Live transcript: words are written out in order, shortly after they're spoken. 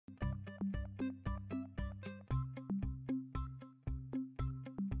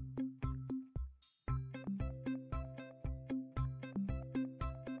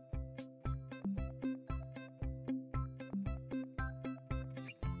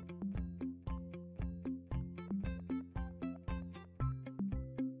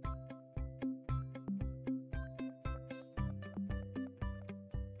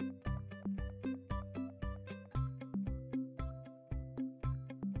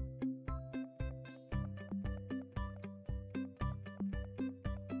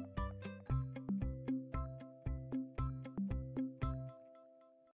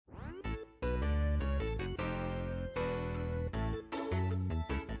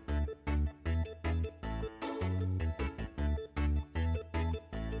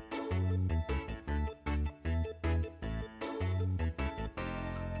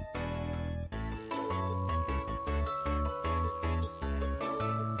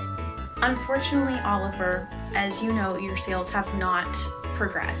Unfortunately, Oliver, as you know, your sales have not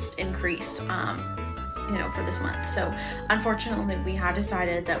increased, for this month. So unfortunately, we have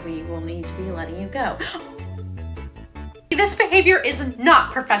decided that we will need to be letting you go. This behavior is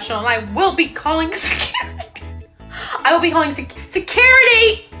not professional, and I will be calling security. I will be calling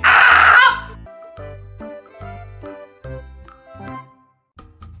security! Ah!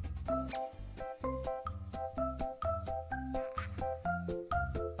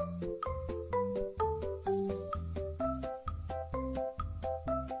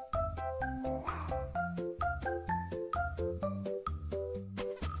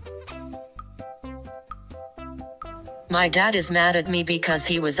 My dad is mad at me because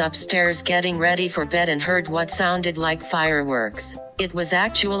he was upstairs getting ready for bed and heard what sounded like fireworks. It was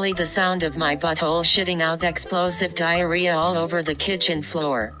actually the sound of my butthole shitting out explosive diarrhea all over the kitchen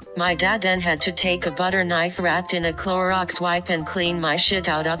floor. My dad then had to take a butter knife wrapped in a Clorox wipe and clean my shit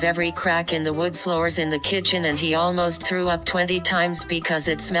out of every crack in the wood floors in the kitchen, and he almost threw up 20 times because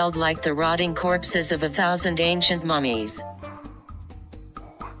it smelled like the rotting corpses of 1,000 ancient mummies.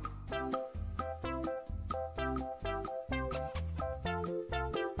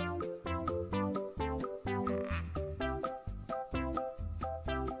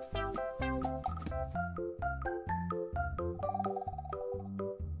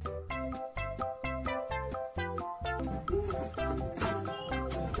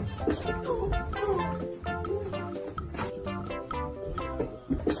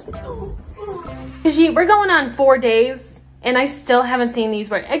 We're going on 4 days, and I still haven't seen these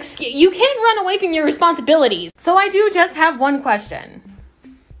words. You can't run away from your responsibilities. So I do just have one question.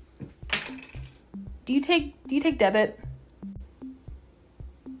 Do you take debit?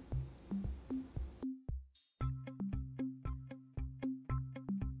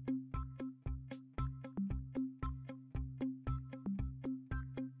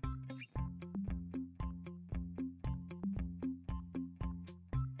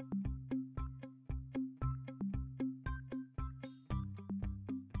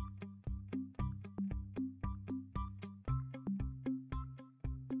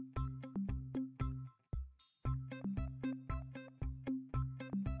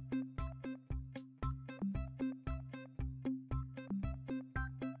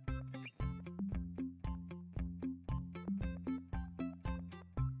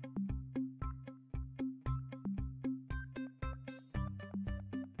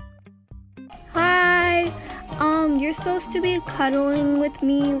 Hi, you're supposed to be cuddling with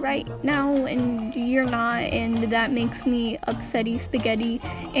me right now, and you're not, and that makes me upsetty spaghetti,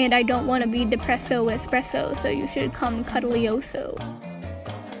 and I don't want to be depresso espresso, so you should come cuddlyoso.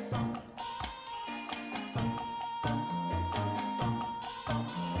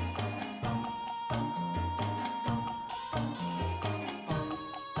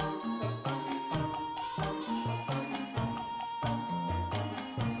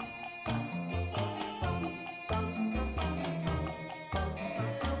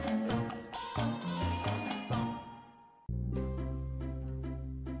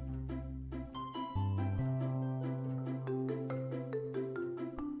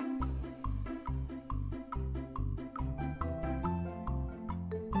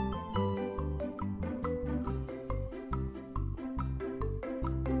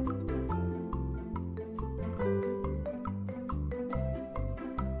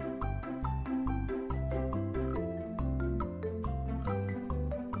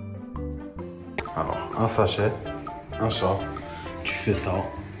 Alors, un sachet, un chat, tu fais ça.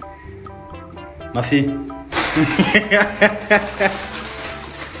 Ma fille.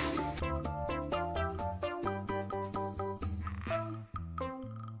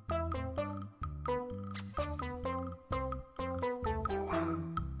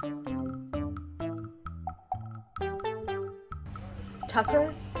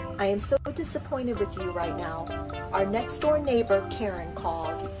 Tucker, I am so disappointed with you right now. Our next door neighbor, Karen,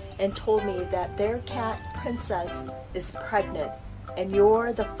 called and told me that their cat, Princess, is pregnant, and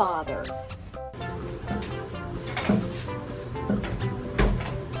you're the father.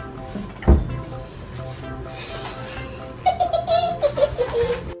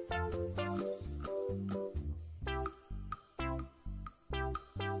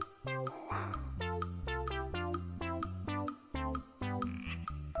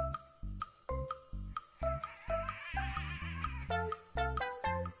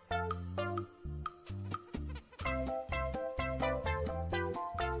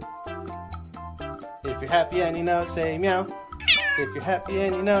 If you're happy and you know it, say meow. If you're happy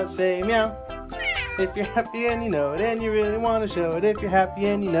and you know it, say meow. If you're happy and you know it and you really want to show it, if you're happy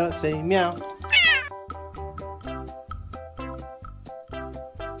and you know it, say meow.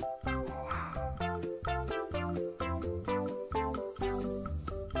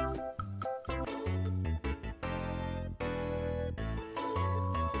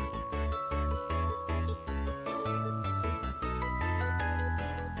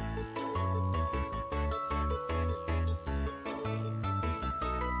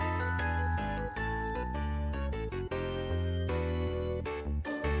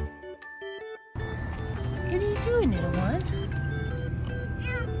 What are you doing, little one?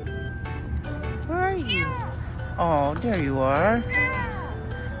 Where are you? Oh, there you are.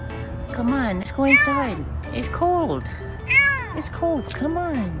 Come on, let's go inside. It's cold. It's cold. Come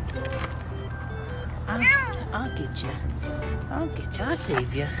on. I'll get you. I'll get you. I'll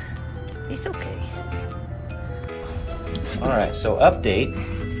save you. It's okay. Alright, so update.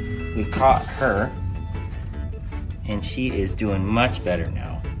 We caught her. And she is doing much better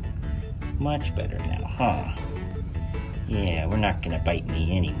now. Much better now, huh? Yeah, we're not gonna bite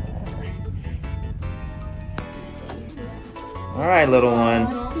me anymore. Alright, little one.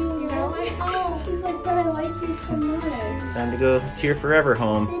 Oh, she's like, but I like you so much. Time to go to your forever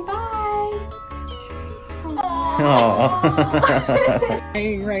home. Say bye. Aww.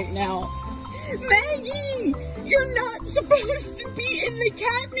 Right now. Maggie! You're not supposed to be in the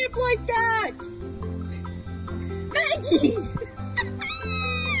catnip like that! Maggie!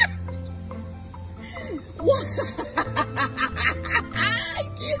 What? I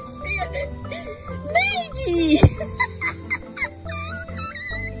can't stand it! Maggie!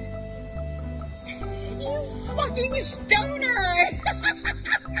 You fucking stoner!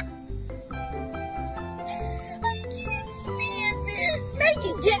 I can't stand it!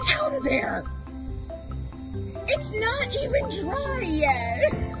 Maggie, get out of there! It's not even dry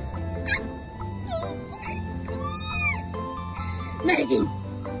yet! Oh my God! Maggie!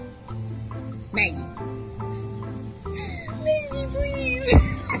 Maggie! Maggie, please!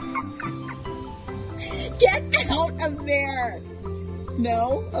 Get out of there!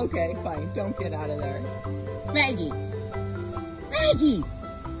 No? Okay, fine. Don't get out of there. Maggie! Maggie!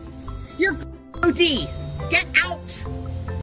 You're goatee! Get out!